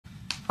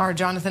Our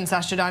Jonathan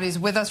Sacerdoti is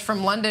with us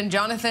from London.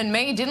 Jonathan,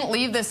 May didn't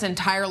leave this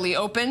entirely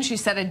open. She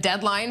set a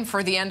deadline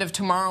for the end of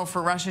tomorrow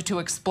for Russia to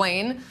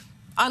explain.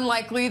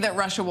 Unlikely that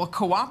Russia will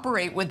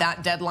cooperate with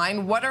that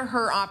deadline. What are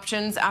her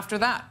options after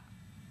that?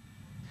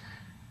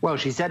 Well,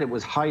 she said it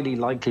was highly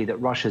likely that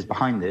Russia's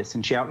behind this,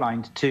 and she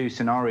outlined two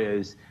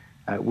scenarios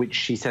which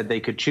she said they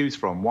could choose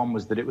from. One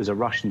was that it was a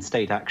Russian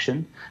state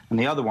action, and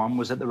the other one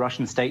was that the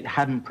Russian state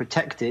hadn't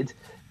protected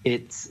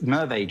its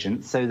nerve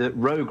agents so that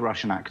rogue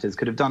Russian actors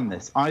could have done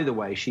this. Either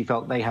way, she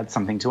felt they had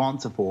something to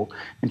answer for,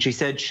 and she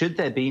said, should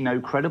there be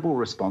no credible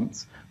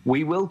response,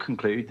 we will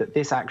conclude that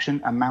this action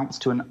amounts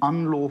to an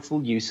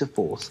unlawful use of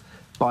force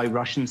by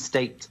Russian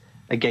state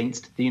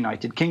against the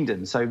United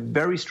Kingdom. So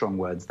very strong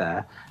words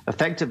there,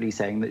 effectively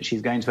saying that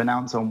she's going to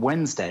announce on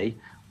Wednesday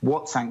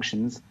what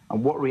sanctions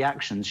and what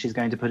reactions she's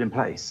going to put in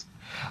place.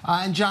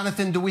 And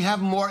Jonathan, do we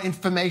have more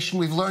information?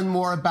 We've learned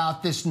more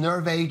about this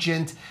nerve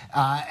agent.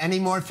 Any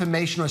more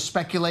information or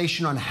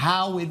speculation on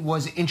how it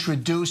was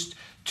introduced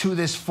to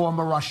this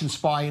former Russian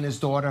spy and his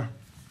daughter?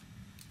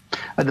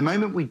 At the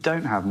moment, we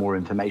don't have more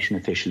information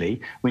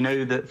officially. We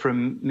know that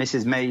from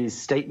Mrs. May's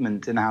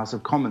statement in the House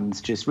of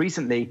Commons just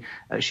recently,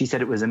 she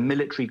said it was a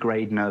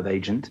military-grade nerve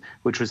agent,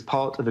 which was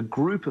part of a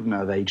group of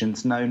nerve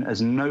agents known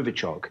as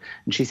Novichok.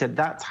 And she said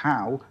that's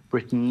how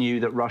Britain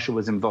knew that Russia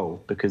was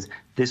involved, because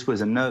this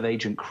was a nerve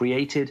agent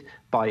created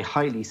by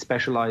highly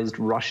specialized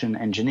Russian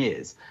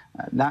engineers.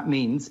 That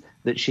means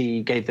that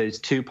she gave those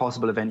two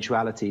possible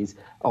eventualities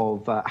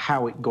of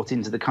how it got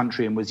into the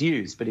country and was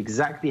used, but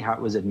exactly how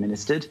it was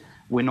administered,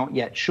 we're not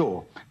yet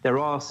sure. There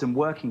are some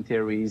working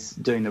theories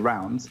doing the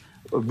rounds.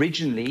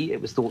 Originally,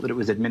 it was thought that it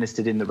was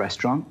administered in the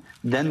restaurant.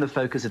 Then the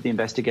focus of the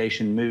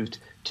investigation moved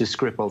to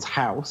Skripal's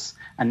house,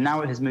 and now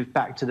it has moved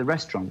back to the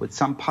restaurant, with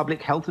some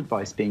public health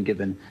advice being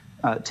given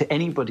to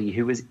anybody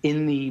who was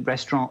in the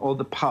restaurant or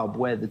the pub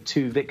where the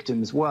two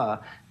victims were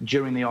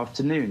during the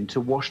afternoon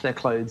to wash their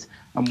clothes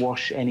and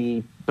wash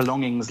any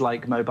belongings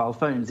like mobile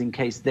phones in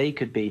case they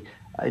could be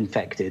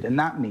infected. And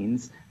that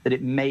means that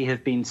it may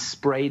have been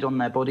sprayed on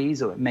their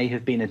bodies, or it may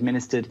have been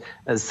administered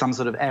as some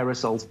sort of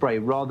aerosol spray,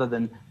 rather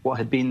than what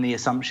had been the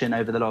assumption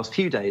over the last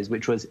few days,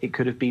 which was it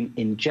could have been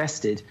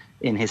ingested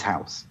in his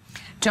house.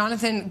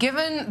 Jonathan,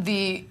 given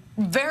the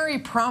very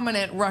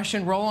prominent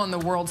Russian role on the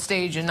world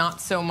stage and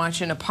not so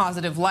much in a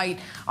positive light,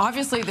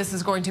 obviously this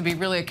is going to be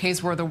really a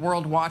case where the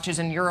world watches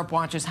and Europe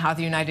watches how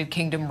the United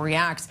Kingdom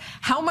reacts.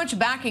 How much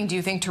backing do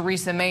you think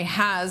Theresa May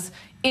has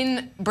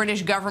in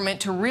British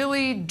government to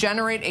really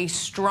generate a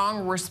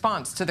strong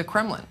response to the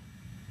Kremlin?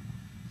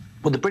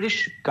 Well, the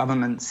British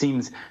government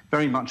seems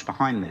very much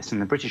behind this, and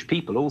the British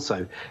people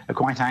also are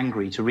quite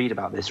angry to read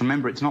about this.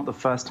 Remember, it's not the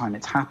first time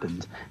it's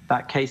happened.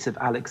 That case of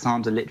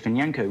Alexander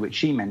Litvinenko, which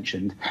she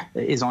mentioned,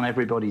 is on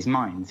everybody's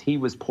minds. He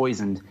was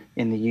poisoned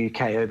in the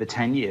UK over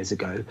 10 years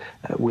ago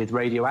with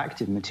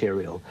radioactive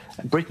material.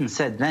 Britain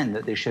said then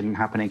that this shouldn't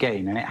happen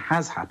again, and it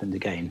has happened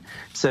again.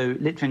 So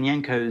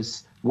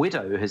Litvinenko's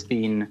widow has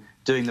been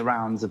doing the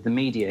rounds of the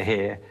media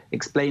here,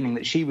 explaining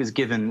that she was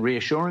given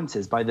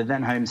reassurances by the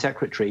then Home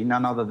Secretary,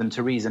 none other than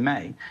Theresa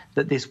May,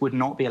 that this would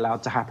not be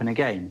allowed to happen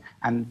again.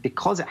 And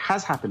because it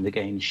has happened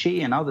again,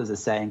 she and others are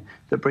saying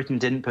that Britain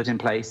didn't put in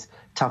place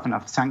tough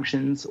enough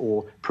sanctions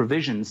or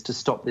provisions to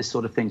stop this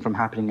sort of thing from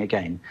happening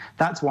again.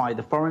 That's why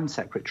the Foreign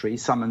Secretary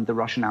summoned the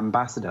Russian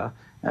ambassador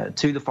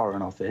to the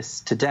Foreign Office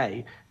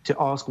today to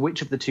ask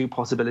which of the two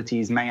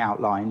possibilities May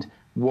outlined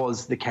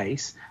was the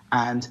case,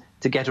 and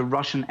to get a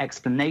Russian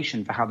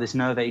explanation for how this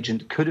nerve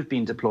agent could have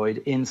been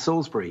deployed in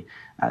Salisbury.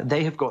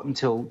 They have got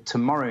until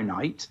tomorrow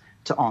night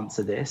to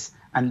answer this,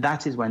 and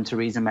that is when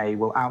Theresa May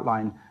will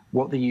outline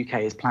what the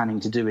UK is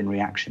planning to do in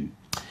reaction.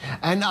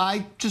 And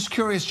I'm just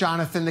curious,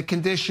 Jonathan, the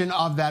condition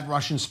of that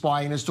Russian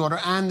spy and his daughter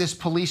and this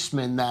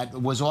policeman that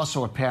was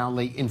also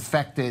apparently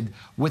infected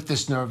with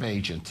this nerve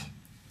agent.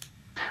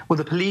 Well,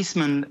 the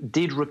policeman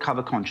did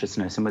recover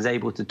consciousness and was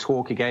able to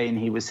talk again.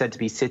 He was said to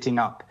be sitting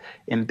up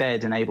in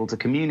bed and able to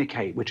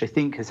communicate, which I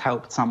think has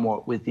helped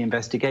somewhat with the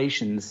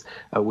investigations,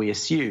 we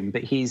assume.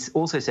 But he's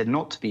also said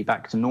not to be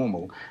back to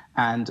normal.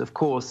 And, of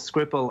course,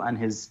 Skripal and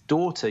his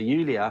daughter,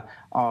 Yulia,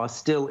 are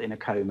still in a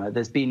coma.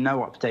 There's been no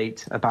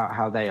update about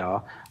how they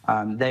are.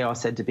 They are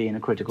said to be in a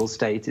critical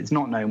state. It's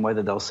not known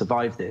whether they'll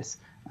survive this.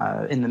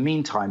 In the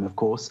meantime, of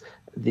course,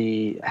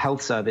 the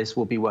health service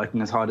will be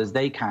working as hard as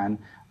they can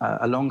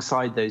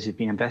alongside those who've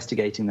been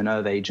investigating the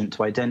nerve agent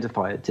to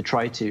identify it, to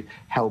try to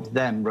help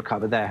them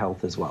recover their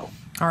health as well.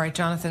 All right,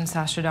 Jonathan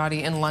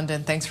Sacerdoti in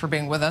London, thanks for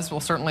being with us. We'll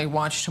certainly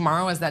watch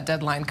tomorrow as that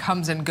deadline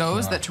comes and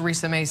goes that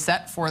Theresa May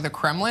set for the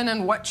Kremlin,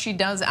 and what she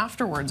does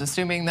afterwards,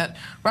 assuming that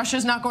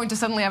Russia's not going to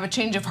suddenly have a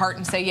change of heart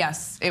and say,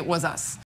 yes, it was us.